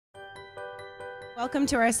Welcome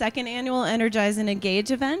to our second annual Energize and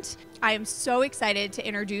Engage event. I am so excited to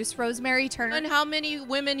introduce Rosemary Turner. And how many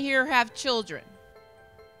women here have children?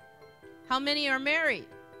 How many are married?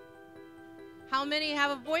 How many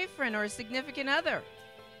have a boyfriend or a significant other?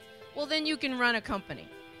 Well, then you can run a company.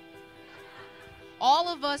 All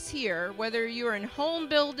of us here, whether you're in home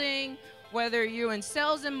building, whether you're in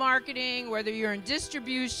sales and marketing, whether you're in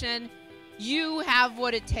distribution, you have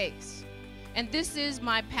what it takes. And this is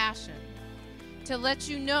my passion, to let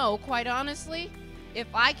you know, quite honestly, if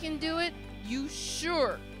I can do it, you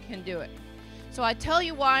sure can do it. So I tell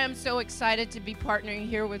you why I'm so excited to be partnering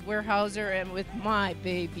here with Weyerhaeuser and with my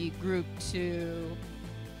baby Group Two.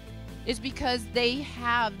 Is because they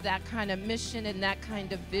have that kind of mission and that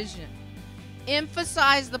kind of vision.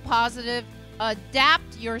 Emphasize the positive,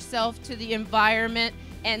 adapt yourself to the environment,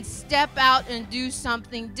 and step out and do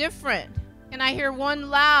something different. Can I hear one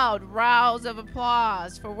loud rouse of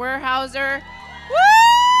applause for Weyerhaeuser?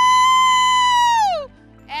 Woo!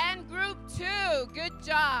 And Group Two, good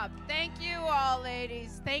job. Thank you all,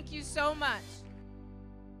 ladies. Thank you so much.